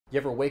You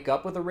ever wake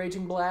up with a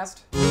raging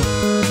blast?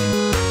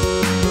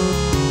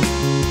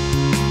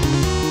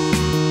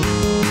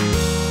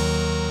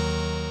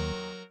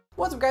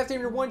 What's up guys,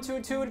 David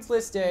 122 and it's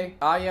list day.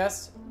 Ah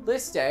yes,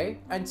 list day.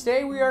 And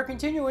today we are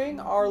continuing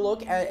our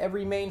look at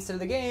every main set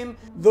of the game,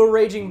 the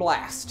Raging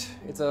Blast.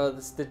 It's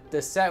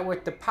the set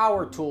with the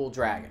power tool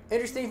dragon.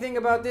 Interesting thing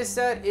about this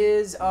set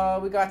is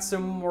we got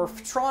some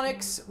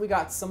Morphtronics, we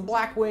got some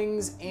Black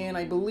Wings, and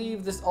I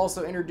believe this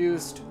also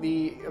introduced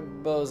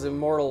those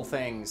immortal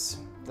things,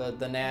 the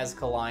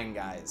Nazca line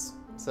guys.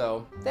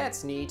 So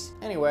that's neat.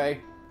 Anyway,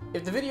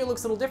 if the video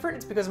looks a little different,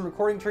 it's because I'm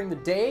recording during the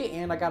day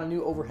and I got a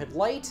new overhead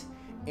light.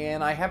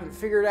 And I haven't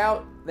figured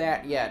out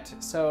that yet.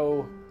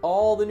 So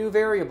all the new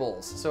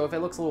variables. So if it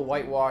looks a little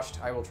whitewashed,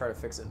 I will try to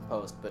fix it in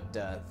post, but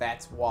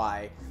that's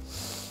why.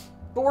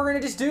 But we're gonna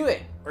just do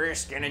it. We're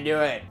just gonna do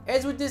it.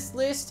 As with this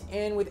list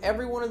and with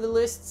every one of the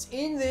lists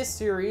in this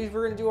series,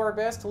 we're gonna do our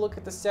best to look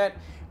at the set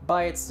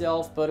by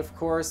itself. But of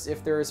course,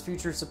 if there is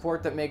future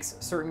support that makes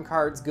certain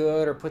cards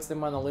good or puts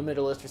them on the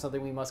limited list or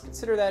something, we must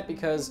consider that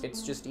because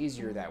it's just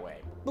easier that way.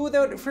 But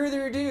without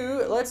further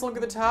ado, let's look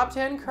at the top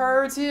 10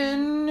 cards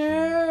in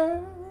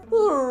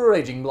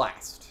Raging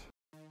Blast.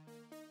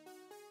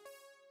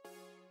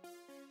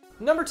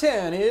 Number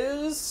 10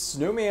 is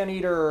Snowman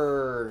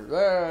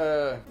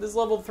Eater. This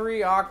level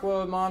 3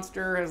 Aqua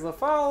monster has the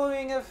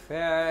following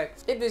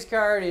effect. If this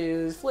card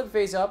is flip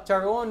face up,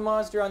 target one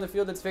monster on the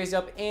field that's face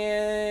up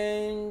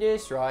and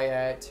destroy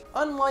it.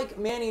 Unlike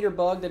Man-Eater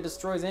Bug that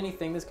destroys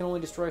anything, this can only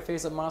destroy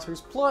face up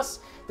monsters. Plus,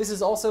 this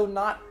is also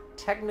not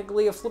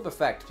technically a flip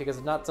effect because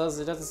it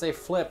doesn't say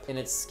flip in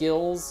its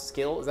skills.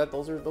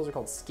 Those are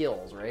called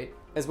skills, right?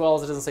 As well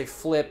as it doesn't say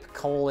flip,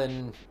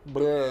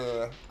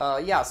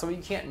 yeah, so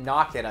you can't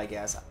knock it, I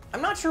guess.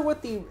 I'm not sure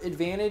what the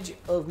advantage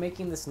of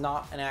making this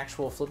not an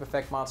actual flip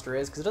effect monster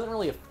is, because it doesn't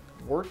really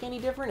work any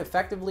different.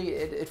 Effectively,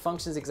 it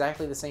functions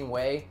exactly the same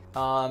way.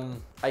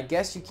 I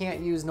guess you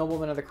can't use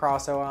Nobleman of the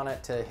Crosso on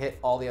it to hit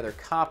all the other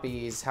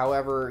copies.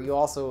 However, you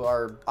also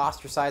are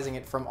ostracizing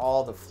it from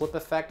all the flip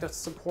effect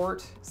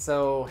support.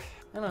 So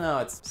I don't know,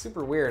 it's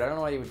super weird. I don't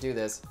know why you would do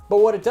this. But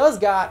what it does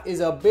got is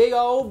a big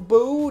old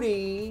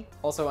booty.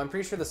 Also, I'm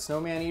pretty sure the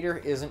Snowman Eater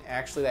isn't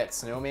actually that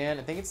snowman.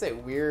 I think it's that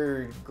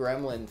weird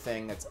gremlin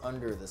thing that's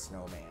under the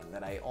snowman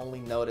that I only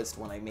noticed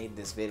when I made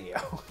this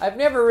video. I've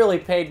never really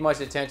paid much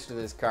attention to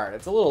this card.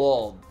 It's a little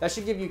old. That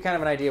should give you kind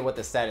of an idea of what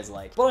the set is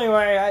like. But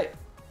anyway,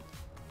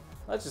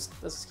 let's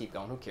just keep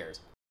going. Who cares?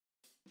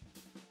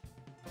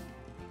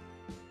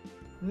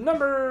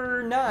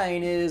 Number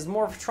 9 is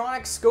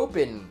Morphtronic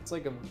Scopin. It's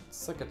like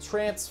a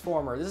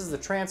transformer. This is the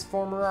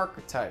transformer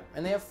archetype,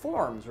 and they have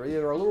forms. They're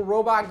either a little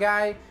robot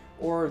guy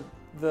or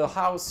the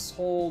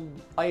household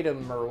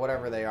item or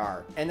whatever they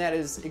are. And that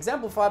is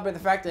exemplified by the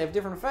fact they have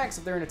different effects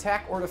if they're in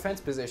attack or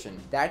defense position.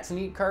 That's a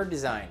neat card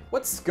design.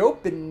 What's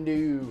Scopin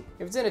do?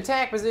 If it's in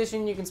attack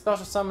position, you can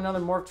special summon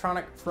another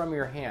Morphtronic from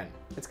your hand.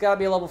 It's gotta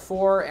be a level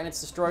 4 and it's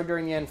destroyed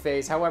during the end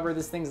phase. However,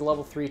 this thing's a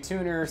level 3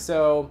 tuner,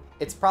 so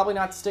it's probably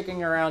not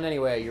sticking around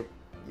anyway.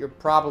 You're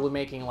probably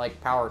making like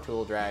Power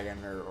Tool Dragon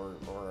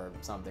or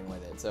something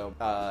with it. So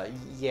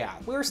yeah,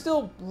 we're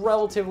still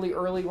relatively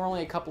early. We're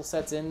only a couple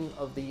sets in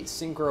of the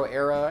Synchro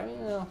era.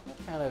 You know,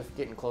 kind of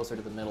getting closer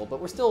to the middle, but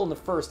we're still in the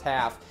first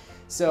half.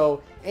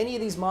 So any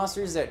of these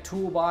monsters that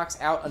toolbox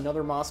out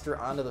another monster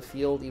onto the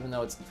field, even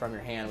though it's from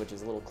your hand, which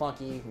is a little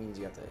clunky, means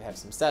you have to have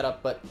some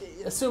setup, but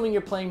assuming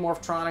you're playing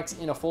Morphtronics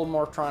in a full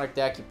Morphtronic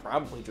deck, you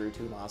probably drew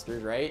 2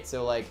 monsters, right?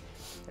 So like,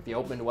 if you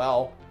opened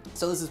well.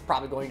 So this is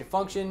probably going to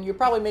function. You're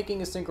probably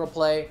making a synchro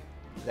play.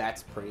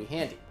 That's pretty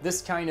handy.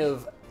 This kind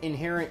of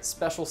inherent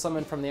special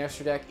summon from the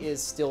extra deck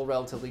is still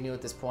relatively new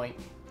at this point.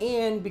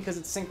 And because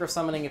it's synchro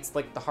summoning, it's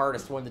like the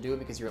hardest one to do it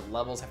because your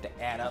levels have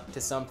to add up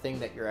to something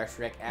that your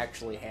extra deck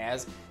actually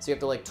has. So you have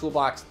to like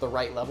toolbox the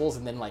right levels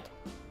and then like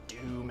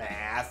do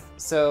math.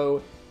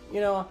 So,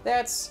 you know,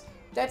 that's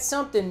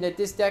something that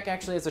this deck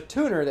actually has a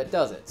tuner that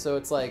does it. So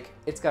it's like,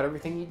 it's got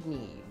everything you'd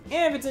need.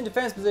 And if it's in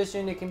defense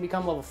position, it can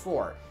become level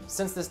 4.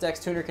 Since this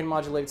deck's tuner can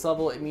modulate its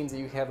level, it means that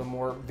you have a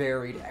more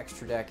varied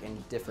extra deck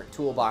and different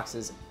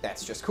toolboxes.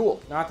 That's just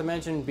cool. Not to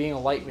mention being a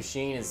light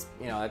machine is,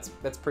 you know,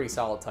 that's pretty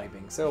solid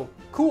typing. So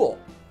cool.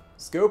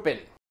 Scopin'.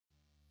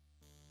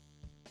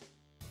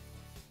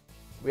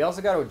 We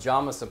also got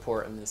Ojama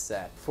support in this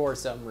set for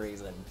some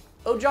reason.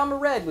 Ojama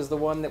Red was the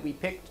one that we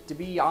picked to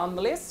be on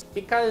the list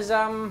because,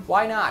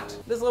 why not?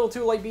 This level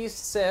 2 light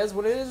beast says,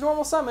 when it is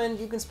normal summoned,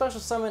 you can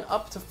special summon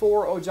up to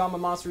 4 Ojama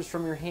monsters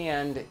from your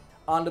hand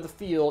onto the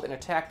field in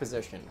attack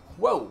position.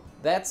 Whoa,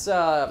 that's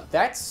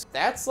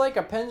like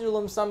a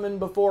pendulum summon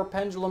before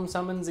pendulum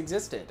summons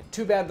existed.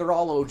 Too bad they're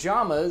all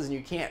Ojamas and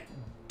you can't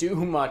do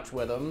much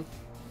with them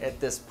at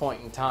this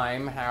point in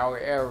time.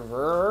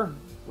 However,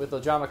 with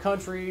Ojama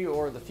Country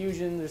or the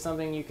fusions or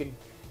something, you could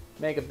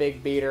make a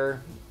big beater.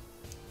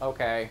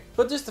 Okay.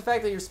 But just the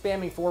fact that you're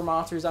spamming 4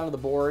 monsters onto the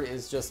board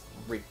is just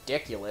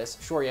ridiculous.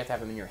 Sure, you have to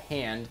have them in your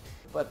hand,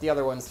 but the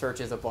other one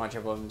searches a bunch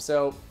of them,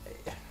 so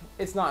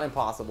it's not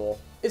impossible.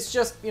 It's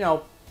just, you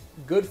know,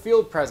 good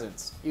field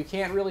presence. You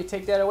can't really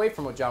take that away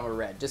from Ojama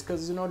Red just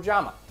because it's an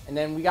Ojama. And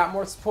then we got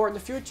more support in the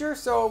future,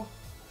 so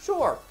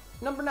sure.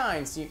 Number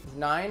 9, see,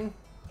 9,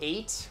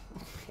 8,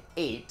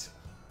 8.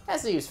 That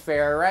seems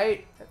fair,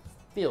 right?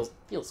 Feels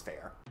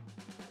fair.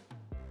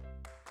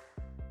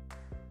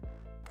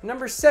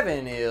 Number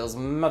 7 is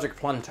Magic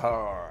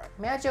Planter.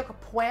 Magic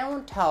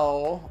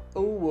Planter.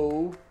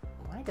 Ooh.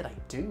 Why did I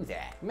do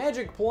that?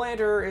 Magic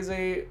Planter is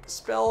a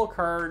spell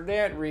card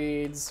that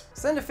reads,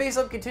 send a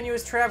face-up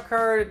continuous trap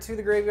card to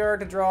the graveyard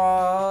to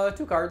draw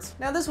 2 cards.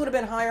 Now this would have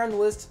been higher on the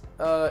list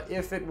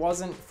if it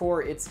wasn't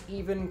for its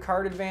even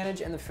card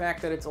advantage and the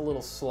fact that it's a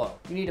little slow.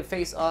 You need a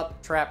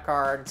face-up trap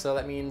card, so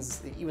that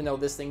means even though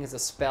this thing is a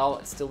spell,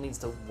 it still needs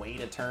to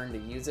wait a turn to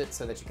use it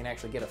so that you can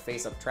actually get a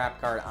face-up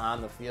trap card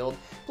on the field.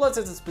 Plus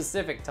it's a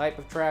specific type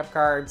of trap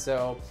card,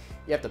 so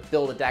you have to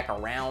build a deck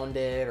around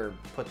it or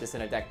put this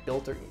in a deck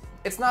built or...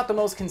 It's not the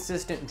most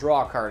consistent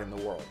draw card in the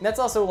world. And that's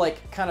also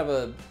like kind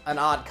of an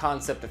odd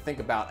concept to think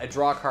about, a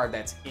draw card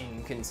that's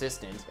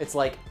inconsistent. It's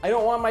like, I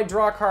don't want my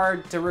draw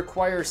card to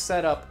require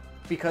setup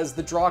because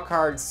the draw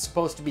card's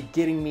supposed to be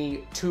getting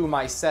me to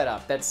my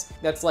setup. That's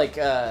like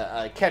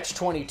a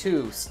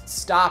catch-22,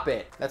 stop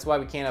it. That's why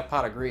we can't have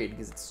Pot of Greed,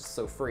 because it's just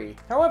so free.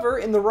 However,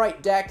 in the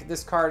right deck,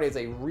 this card is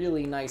a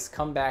really nice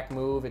comeback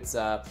move. It's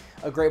a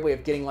great way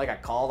of getting like a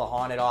Call the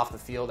Haunted off the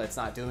field that's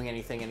not doing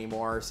anything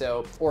anymore.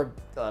 So, or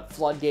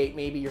Floodgate,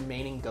 maybe your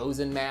maining goes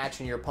in match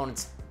and your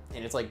opponent's,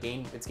 and it's like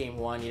game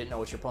 1, you didn't know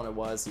what your opponent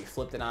was, so you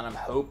flipped it on him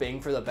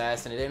hoping for the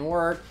best and it didn't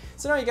work.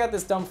 So now you got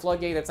this dumb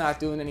Floodgate that's not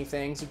doing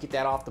anything, so you get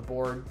that off the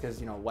board because,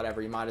 you know,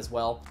 whatever, you might as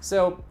well.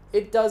 So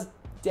it does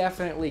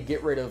definitely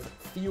get rid of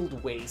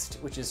field waste,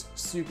 which is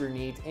super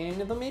neat,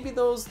 and maybe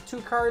those 2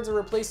 cards are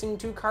replacing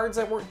 2 cards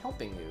that weren't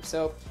helping you,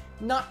 so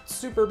not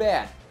super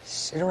bad.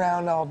 Sit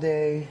around all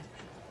day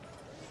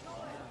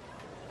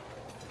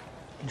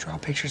and draw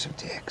pictures of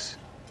dicks.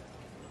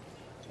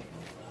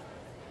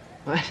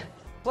 What?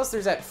 Plus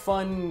there's that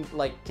fun,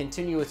 like,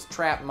 continuous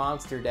trap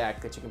monster deck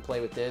that you can play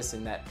with this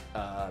and that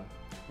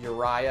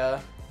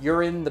Uriah.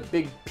 You're in the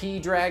big pea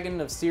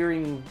dragon of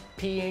Searing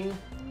Peeing.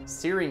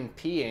 Searing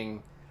Peeing.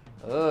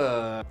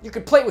 Ugh. You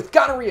could play with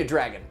Gonorrhea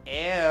Dragon.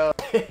 Ew.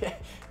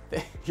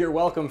 You're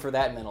welcome for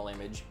that mental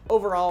image.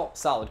 Overall,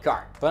 solid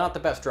card, but not the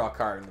best draw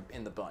card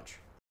in the bunch.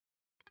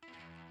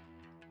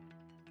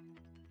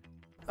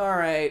 All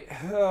right,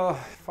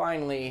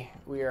 finally,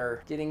 we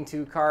are getting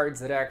to cards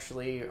that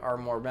actually are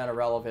more meta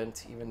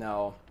relevant, even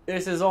though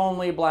this is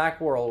only Black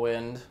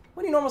Whirlwind.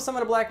 When you normal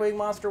summon a Blackwing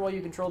monster while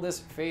you control this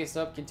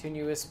face-up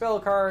continuous spell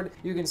card,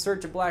 you can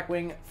search a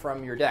Blackwing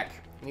from your deck.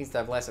 It needs to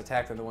have less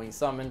attack than the one you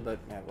summoned, but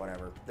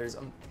whatever.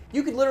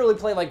 You could literally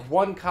play like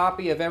 1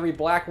 copy of every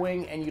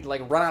Blackwing and you'd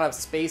like run out of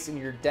space in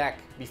your deck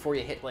before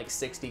you hit like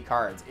 60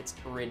 cards. It's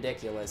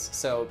ridiculous.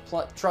 So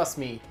trust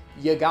me,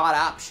 you got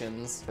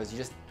options, because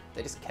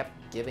they just kept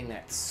giving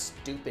that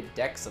stupid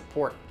deck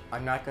support.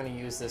 I'm not going to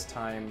use this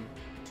time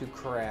to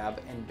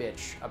crab and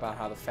bitch about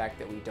how the fact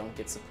that we don't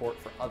get support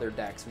for other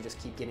decks. We just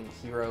keep getting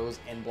heroes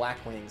and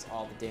Blackwings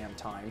all the damn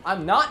time.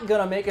 I'm not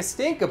going to make a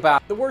stink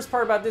about it. The worst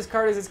part about this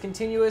card is it's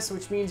continuous,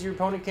 which means your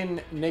opponent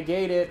can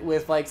negate it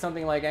with like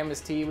something like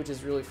MST, which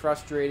is really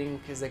frustrating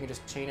because they can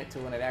just chain it to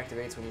when it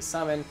activates when you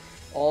summon.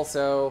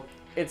 Also,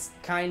 it's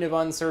kind of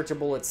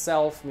unsearchable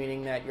itself,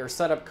 meaning that your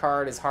setup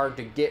card is hard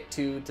to get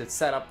to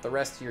set up the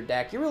rest of your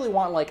deck. You really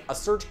want like a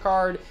search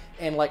card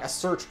and like a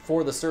search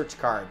for the search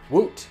card.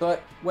 Woot!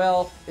 But,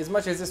 well, as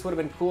much as this would have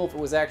been cool if it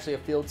was actually a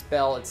field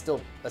spell, it's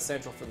still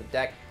essential for the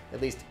deck.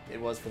 At least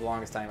it was for the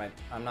longest time.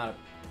 I'm not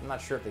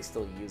sure if they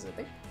still use it.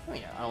 I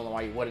don't know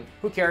why you wouldn't.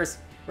 Who cares?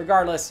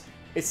 Regardless,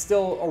 it's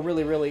still a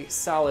really, really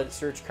solid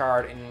search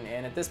card,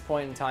 and at this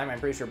point in time,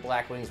 I'm pretty sure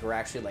Blackwings were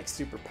actually like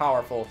super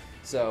powerful.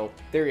 So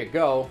there you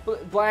go.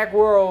 Black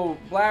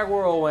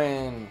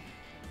Whirlwind.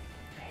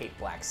 I hate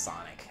Black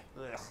Sonic.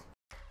 Ugh.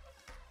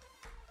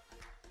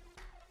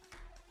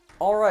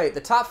 All right,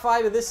 the top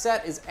 5 of this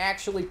set is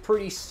actually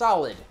pretty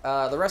solid.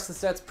 The rest of the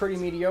set's pretty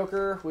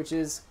mediocre, which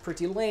is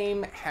pretty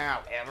lame.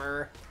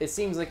 However, it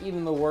seems like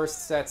even the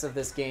worst sets of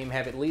this game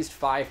have at least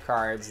 5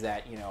 cards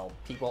that, you know,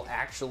 people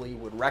actually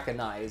would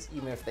recognize,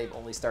 even if they've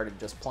only started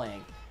just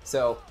playing.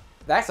 So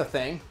that's a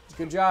thing.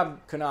 Good job,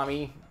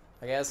 Konami,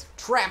 I guess.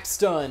 Trap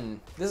Stun.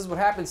 This is what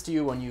happens to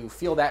you when you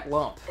feel that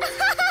lump.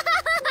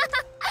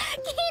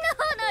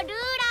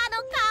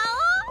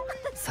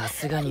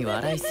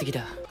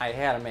 I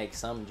had to make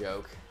some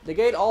joke.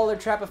 Negate all their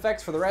trap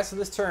effects for the rest of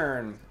this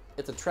turn.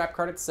 It's a trap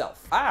card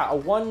itself. Ah, a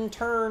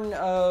 1-turn,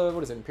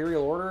 what is it,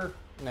 Imperial Order?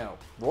 No.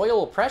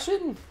 Royal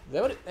Oppression? Is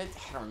that what I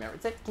don't remember.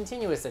 It's that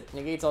continuous that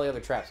negates all the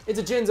other traps. It's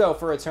a Jinzo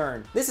for a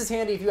turn. This is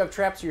handy if you have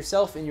traps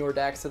yourself in your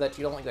deck so that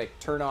you don't like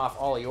turn off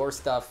all of your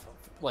stuff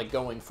like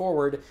going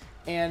forward.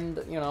 And,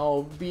 you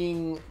know,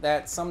 being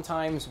that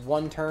sometimes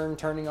 1 turn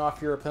turning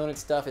off your opponent's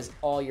stuff is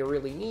all you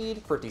really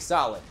need, pretty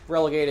solid.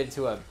 Relegated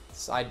to a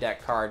side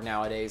deck card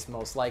nowadays,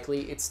 most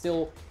likely. It's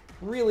still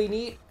really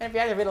neat. And if you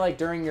activate it like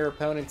during your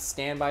opponent's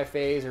standby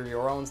phase or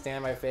your own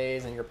standby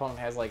phase and your opponent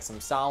has like some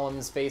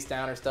Solemns face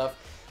down or stuff,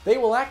 they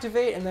will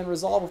activate and then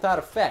resolve without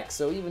effect.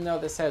 So even though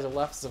this has a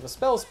less of a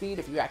spell speed,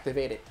 if you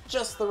activate it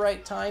just the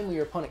right time when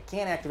your opponent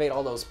can't activate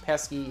all those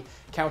pesky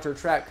counter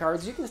trap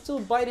cards, you can still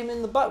bite him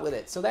in the butt with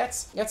it. So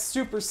that's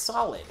super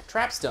solid.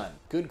 Trap's done.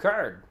 Good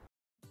card.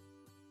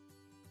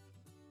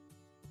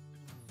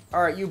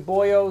 All right, you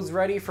boyos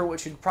ready for what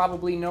should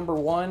probably number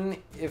one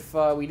if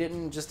we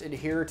didn't just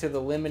adhere to the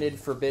limited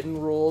forbidden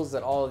rules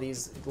that all of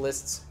these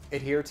lists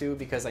adhere to,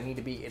 because I need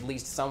to be at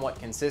least somewhat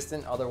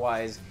consistent.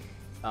 Otherwise,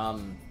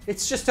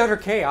 it's just utter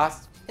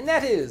chaos. And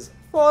that is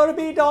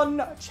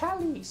Forbidden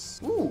Chalice.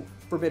 Ooh,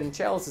 Forbidden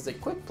Chalice is a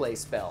quick play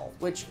spell,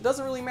 which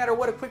doesn't really matter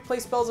what a quick play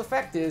spell's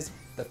effect is.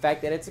 The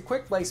fact that it's a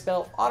quick play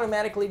spell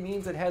automatically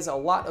means it has a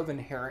lot of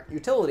inherent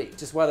utility,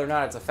 just whether or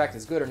not its effect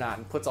is good or not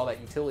and puts all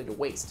that utility to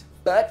waste.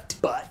 But,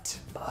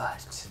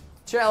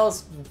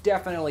 Chalice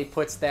definitely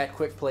puts that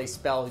quick play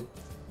spell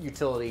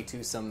utility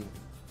to some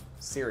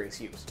serious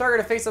use.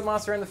 Target a face-up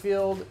monster in the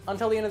field.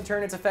 Until the end of the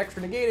turn, its effects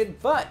are negated,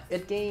 but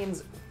it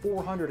gains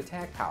 400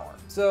 attack power.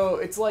 So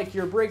it's like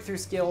your breakthrough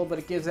skill, but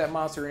it gives that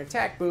monster an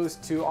attack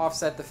boost to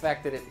offset the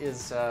fact that it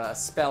is a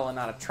spell and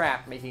not a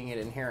trap, making it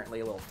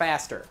inherently a little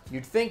faster.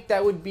 You'd think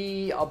that would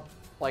be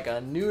like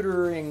a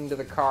neutering to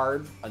the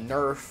card, a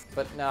nerf,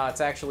 but no,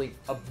 it's actually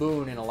a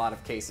boon in a lot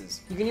of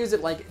cases. You can use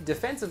it like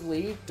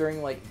defensively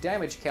during like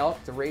damage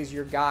calc to raise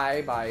your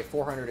guy by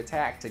 400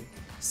 attack to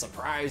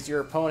surprise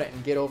your opponent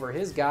and get over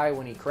his guy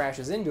when he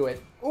crashes into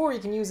it. Or you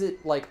can use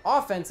it like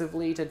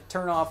offensively to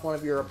turn off one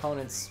of your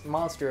opponent's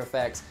monster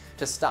effects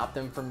to stop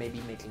them from maybe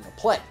making a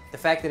play. The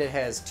fact that it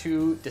has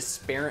two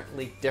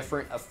disparately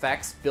different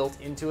effects built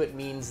into it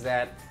means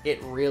that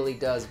it really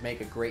does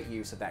make a great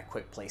use of that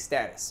quick play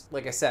status.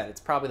 Like I said,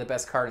 it's probably the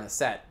best card in the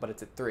set, but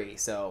it's at 3,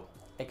 so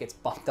it gets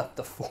bumped up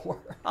to 4.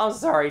 I'm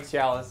sorry,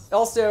 Chalice.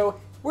 Also,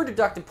 we're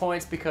deducting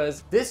points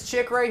because this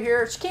chick right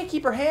here, she can't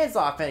keep her hands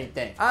off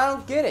anything. I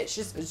don't get it.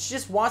 She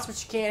just wants what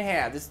she can't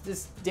have.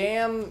 This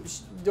damn,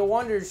 no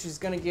wonder she's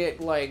gonna get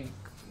like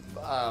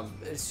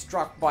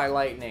struck by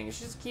lightning.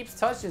 She just keeps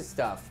touching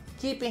stuff.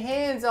 Keep your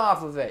hands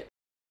off of it.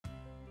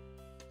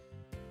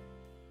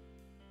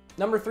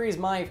 Number 3 is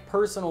my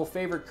personal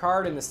favorite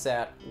card in the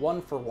set,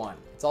 1 for 1.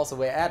 It's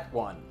also at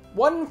 1.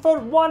 1 for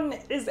 1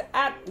 is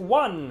at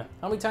 1.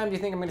 How many times do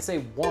you think I'm gonna say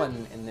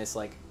 1 in this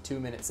like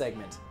 2-minute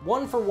segment?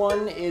 1 for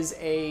 1 is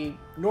a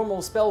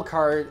normal spell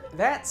card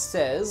that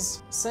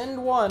says, send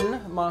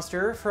 1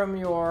 monster from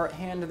your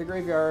hand to the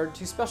graveyard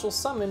to special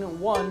summon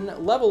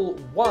 1 level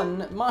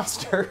 1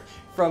 monster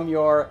from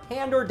your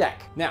hand or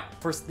deck. Now,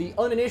 for the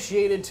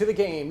uninitiated to the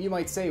game, you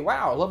might say,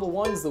 wow, level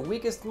 1's the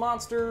weakest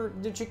monster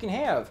that you can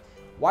have.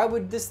 Why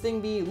would this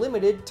thing be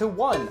limited to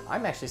 1?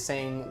 I'm actually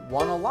saying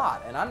 1 a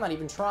lot, and I'm not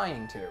even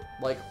trying to.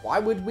 Like, why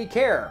would we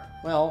care?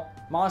 Well,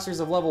 monsters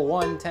of level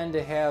 1 tend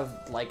to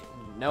have, like,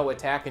 no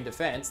attack and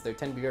defense. They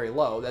tend to be very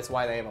low. That's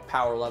why they have a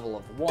power level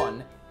of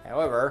 1.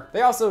 However,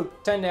 they also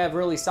tend to have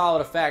really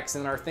solid effects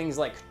and are things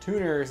like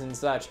tuners and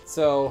such.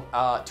 So,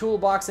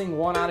 toolboxing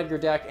 1 out of your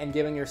deck and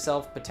giving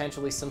yourself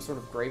potentially some sort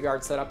of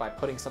graveyard setup by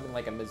putting something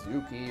like a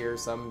Mizuki or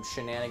some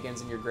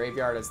shenanigans in your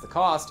graveyard as the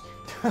cost.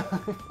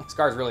 This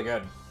card's really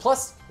good.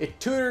 Plus, it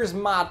tuners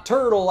my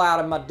turtle out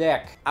of my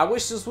deck. I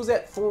wish this was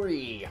at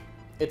 3.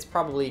 It's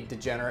probably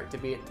degenerate to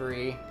be at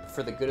 3.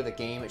 For the good of the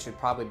game, it should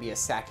probably be a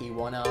Saki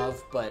 1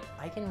 of, but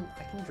I can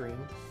dream.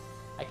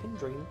 I can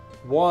dream.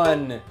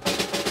 1.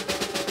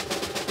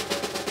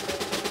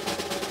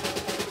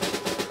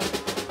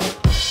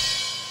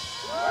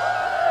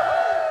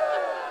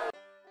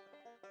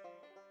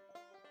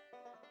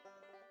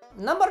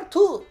 Number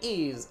 2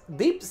 is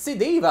Deep Sea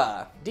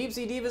Diva. Deep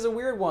Sea Diva is a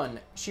weird one.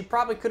 She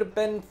probably could have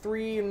been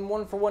 3 and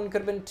 1 for 1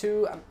 could have been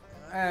 2.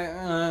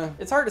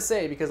 It's hard to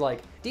say because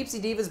like Deep Sea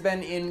Diva's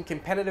been in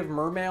competitive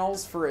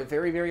mermails for a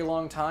very, very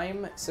long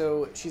time.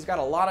 So she's got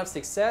a lot of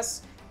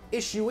success.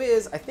 Issue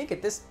is, I think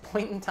at this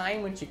point in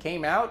time when she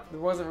came out, there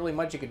wasn't really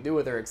much you could do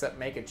with her except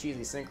make a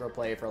cheesy synchro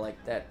play for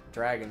like that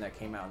dragon that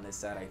came out in this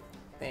set, I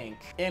think.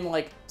 And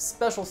like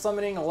special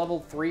summoning a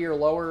level 3 or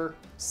lower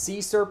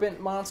sea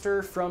serpent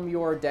monster from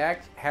your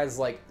deck has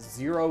like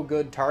 0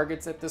 good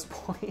targets at this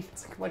point.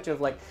 It's like a bunch of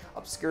like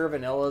obscure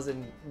vanillas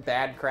and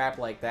bad crap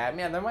like that.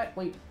 Man, there might,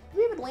 wait, do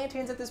we have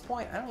Atlanteans at this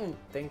point? I don't even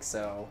think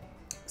so.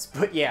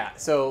 But yeah,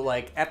 so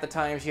like at the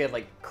time she had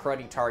like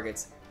cruddy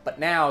targets, but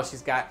now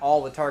she's got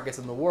all the targets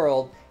in the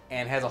world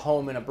and has a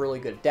home in a really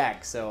good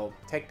deck, so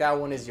take that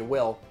one as you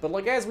will. But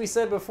like as we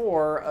said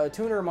before, a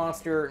tuner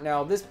monster,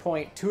 now at this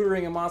point,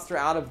 tutoring a monster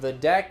out of the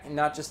deck, and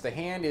not just the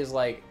hand, is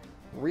like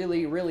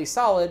really, really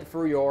solid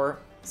for your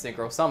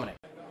synchro summoning.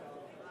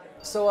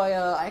 So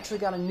I actually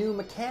got a new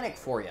mechanic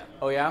for you.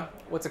 Oh yeah?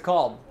 What's it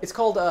called? It's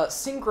called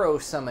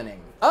synchro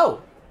summoning.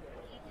 Oh!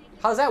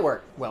 How does that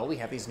work? Well, we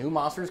have these new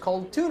monsters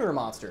called tuner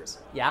monsters.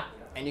 Yeah?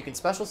 And you can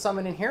special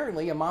summon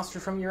inherently a monster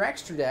from your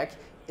extra deck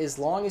as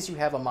long as you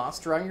have a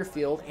monster on your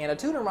field and a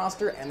tuner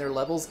monster and their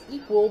levels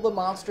equal the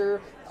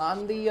monster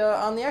on the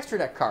extra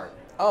deck card.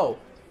 Oh,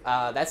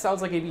 That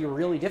sounds like it'd be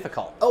really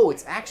difficult. Oh,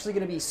 it's actually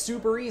gonna be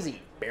super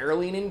easy.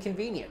 Barely an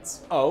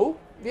inconvenience. Oh?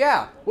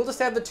 Yeah, we'll just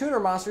have the tuner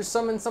monster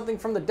summon something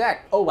from the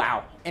deck. Oh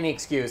wow, any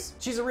excuse.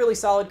 She's a really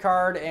solid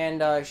card,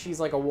 and she's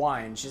like a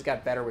wine. She's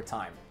got better with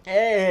time.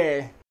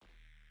 Hey!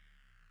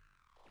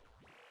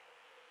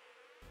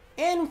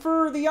 And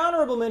for the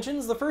honorable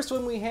mentions, the first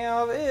one we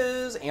have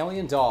is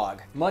Alien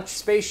Dog. Much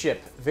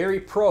spaceship, very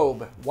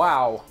probe,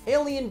 wow.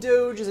 Alien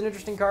Doge is an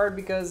interesting card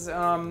because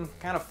kind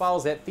of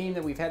follows that theme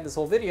that we've had this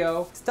whole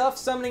video. Stuff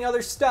summoning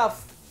other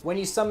stuff when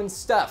you summon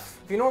stuff.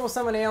 If you normal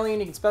summon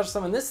Alien, you can special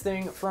summon this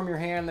thing from your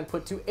hand, then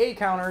put 2 A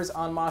counters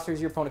on monsters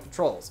your opponent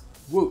controls.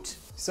 Woot.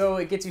 So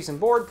it gets you some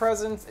board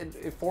presence,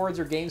 it forwards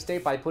your game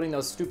state by putting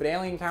those stupid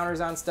alien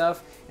counters on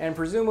stuff, and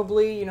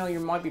presumably, you know,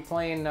 you might be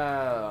playing,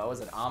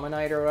 was it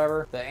Ammonite or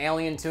whatever? The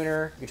alien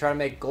tuner, you try to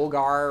make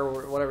Golgar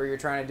or whatever you're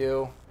trying to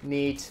do.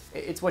 Neat.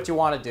 It's what you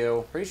want to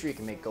do. Pretty sure you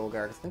can make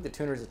Golgar. I think the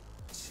tuner's a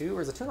 2,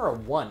 or is the tuner a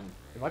 1?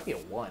 It might be a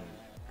 1.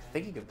 I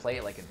think you could play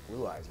it like in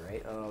Blue Eyes,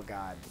 right? Oh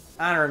god.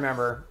 I don't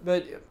remember,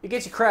 but it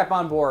gets you crap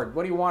on board.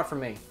 What do you want from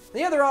me?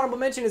 The other honorable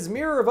mention is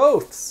Mirror of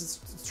Oaths.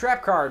 It's a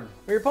trap card.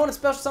 When your opponent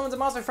special summons a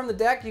monster from the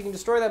deck, you can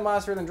destroy that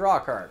monster and then draw a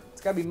card.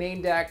 It's gotta be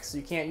main deck, so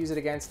you can't use it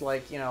against,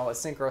 like, you know, a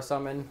synchro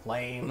summon.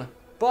 Lame.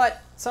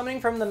 But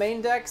summoning from the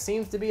main deck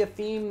seems to be a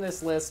theme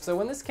this list, so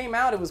when this came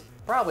out, it was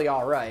probably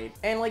alright.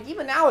 And like,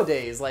 even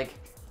nowadays, like,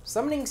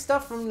 summoning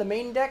stuff from the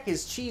main deck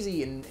is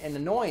cheesy and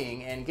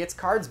annoying and gets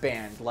cards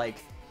banned,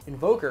 like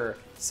Invoker.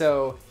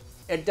 So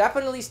it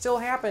definitely still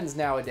happens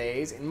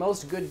nowadays, and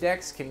most good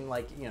decks can,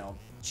 like, you know,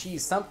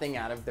 cheese something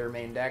out of their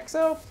main deck.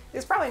 So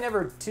it's probably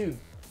never too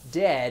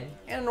dead.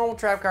 And a normal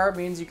trap card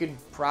means you could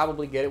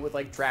probably get it with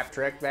like Trap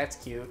Trick. That's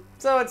cute.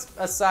 So it's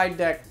a side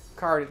deck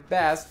card at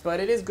best, but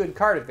it is good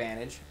card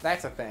advantage.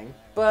 That's a thing.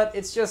 But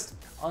it's just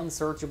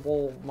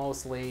unsearchable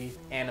mostly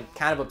and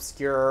kind of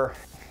obscure.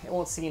 It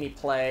won't see any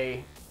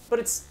play, but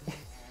it's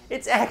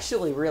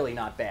actually really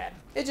not bad.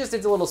 It's a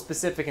little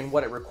specific in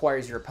what it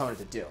requires your opponent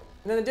to do.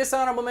 And then the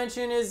dishonorable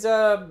mention is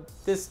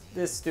this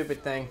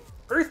stupid thing.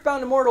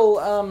 Earthbound Immortal,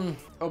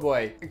 oh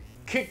boy.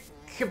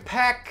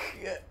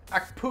 Kapak-Apu.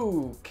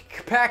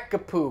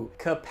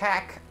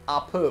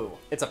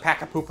 It's a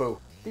pack-a-poo-poo.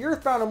 The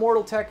Earthbound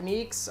Immortal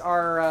techniques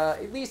are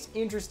at least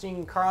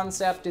interesting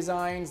concept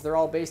designs. They're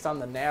all based on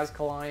the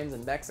Nazca lines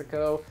in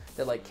Mexico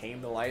that like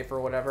came to life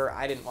or whatever.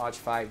 I didn't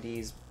watch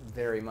 5Ds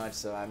very much,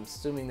 so I'm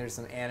assuming there's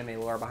some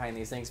anime lore behind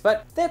these things,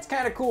 but that's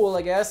kind of cool,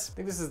 I guess. I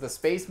think this is the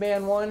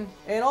Spaceman one.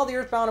 And all the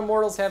Earthbound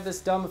Immortals have this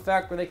dumb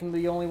effect where they can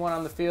be the only one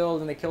on the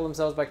field and they kill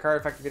themselves by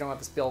card effect if you don't have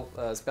a field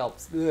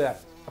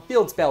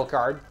spell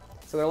card.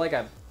 So they're like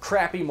a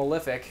crappy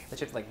Malefic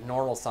that you have to like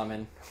normal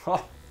summon.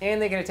 And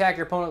they can attack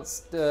your opponents,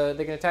 they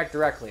can attack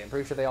directly. I'm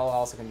pretty sure they all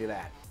also can do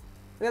that.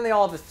 And then they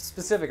all have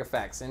specific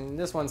effects. In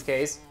this one's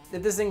case,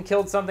 if this thing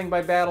killed something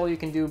by battle, you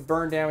can do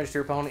burn damage to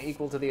your opponent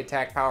equal to the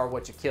attack power of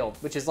what you killed,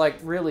 which is like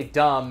really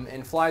dumb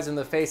and flies in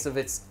the face of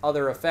its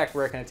other effect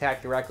where it can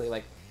attack directly.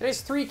 Like, it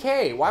is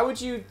 3K. Why would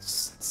you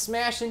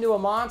smash into a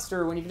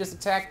monster when you can just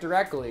attack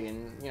directly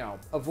and, you know,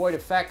 avoid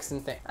effects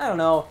and things? I don't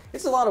know.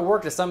 It's a lot of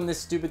work to summon this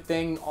stupid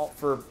thing all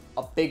for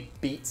a big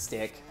beat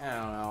stick. I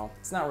don't know.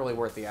 It's not really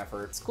worth the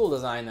effort. It's cool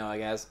design though, I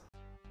guess.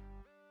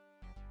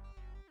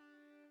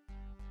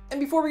 And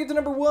before we get to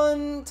number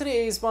 1,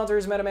 today's sponsor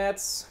is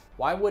MetaMats.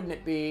 Why wouldn't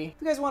it be?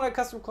 If you guys want a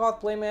custom cloth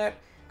playmat,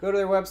 go to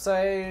their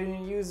website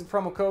and use the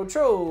promo code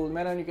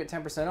TROLLMETA and you get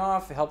 10%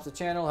 off. It helps the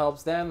channel,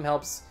 helps them,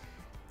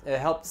 it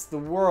helps the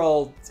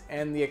world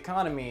and the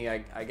economy,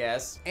 I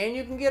guess. And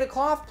you can get a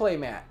cloth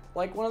playmat,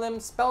 like one of them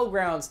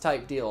Spellgrounds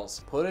type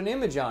deals. Put an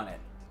image on it.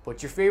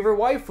 Put your favorite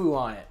waifu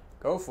on it.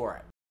 Go for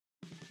it.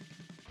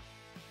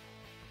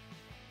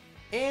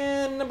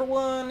 And number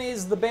 1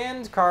 is the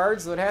banned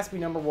card, so it has to be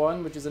number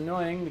 1, which is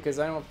annoying because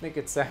I don't think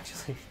it's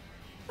actually...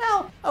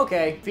 Well,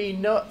 okay.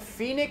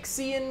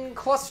 Phoenixian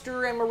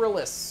Cluster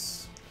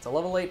Amaryllis. It's a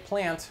level 8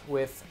 plant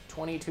with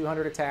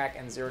 2200 attack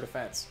and 0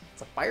 defense.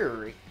 It's a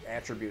fire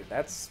attribute.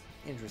 That's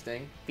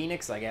interesting.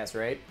 Phoenix, I guess,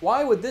 right?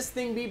 Why would this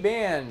thing be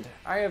banned?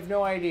 I have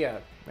no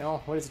idea.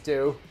 Well, what does it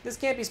do? This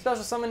can't be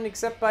special summoned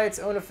except by its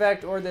own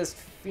effect or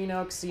this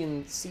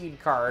Phoenixian Seed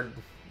card.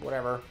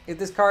 Whatever. If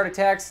this card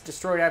attacks,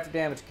 destroyed after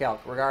damage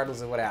calc,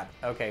 regardless of what happened.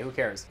 Okay, who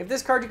cares? If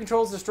this card you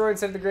control is destroyed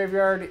instead of the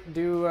graveyard,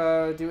 do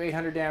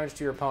 800 damage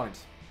to your opponent.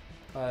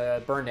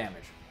 Burn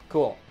damage.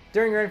 Cool.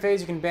 During your end phase,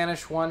 you can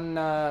banish one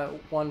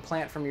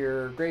plant from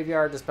your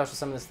graveyard to special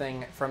summon this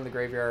thing from the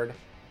graveyard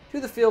to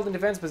the field in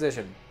defense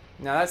position.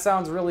 Now that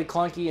sounds really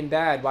clunky and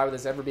bad. Why would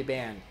this ever be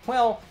banned?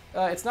 Well,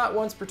 it's not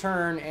once per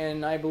turn,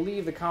 and I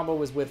believe the combo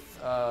was with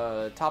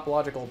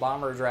Topological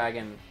Bomber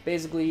Dragon.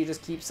 Basically, you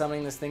just keep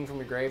summoning this thing from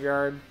your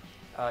graveyard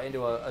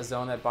into a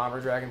zone that Bomber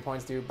Dragon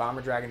points to.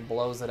 Bomber Dragon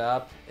blows it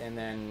up, and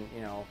then,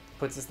 you know,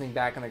 puts this thing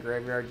back in the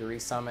graveyard to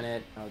resummon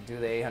it, do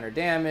the 800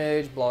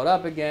 damage, blow it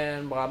up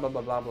again, blah, blah,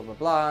 blah, blah, blah, blah,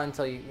 blah,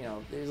 until you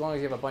know, as long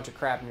as you have a bunch of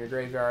crap in your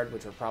graveyard,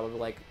 which are probably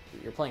like,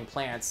 you're playing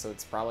plants, so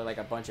it's probably like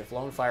a bunch of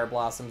Lone Fire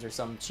Blossoms or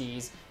some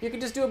cheese, you can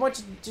just do a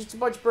bunch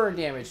of burn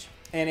damage.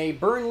 And a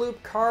burn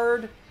loop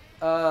card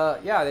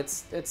yeah,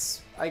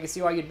 it's I can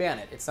see why you'd ban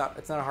it. It's not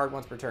a hard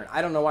once per turn.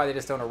 I don't know why they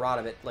just don't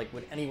errata it. Like,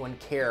 would anyone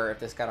care if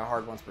this got a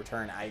hard once per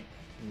turn?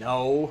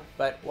 No,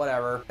 but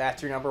whatever.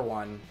 That's your number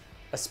one,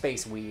 a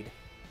space weed.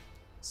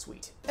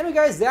 Sweet. Anyway,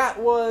 guys, that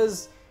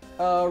was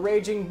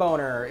Raging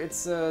Boner.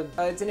 It's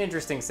an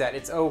interesting set.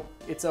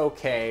 It's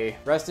okay.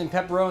 Rest in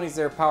pepperonis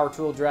there, Power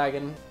Tool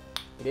Dragon.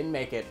 You didn't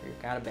make it. You're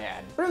kind of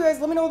bad. But anyway, guys,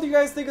 let me know what you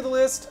guys think of the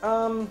list.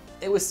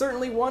 It was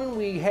certainly one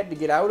we had to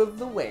get out of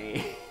the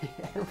way.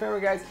 And remember,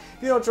 guys,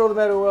 if you don't troll the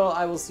meta well,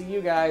 I will see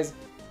you guys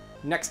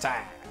next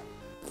time.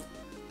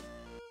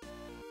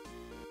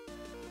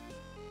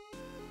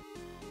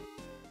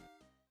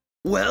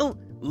 Well,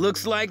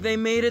 looks like they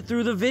made it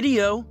through the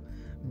video.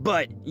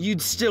 But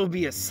you'd still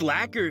be a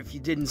slacker if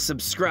you didn't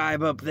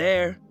subscribe up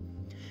there.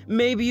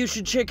 Maybe you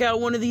should check out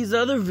one of these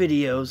other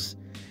videos.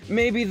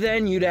 Maybe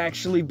then you'd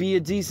actually be a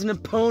decent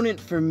opponent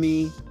for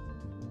me.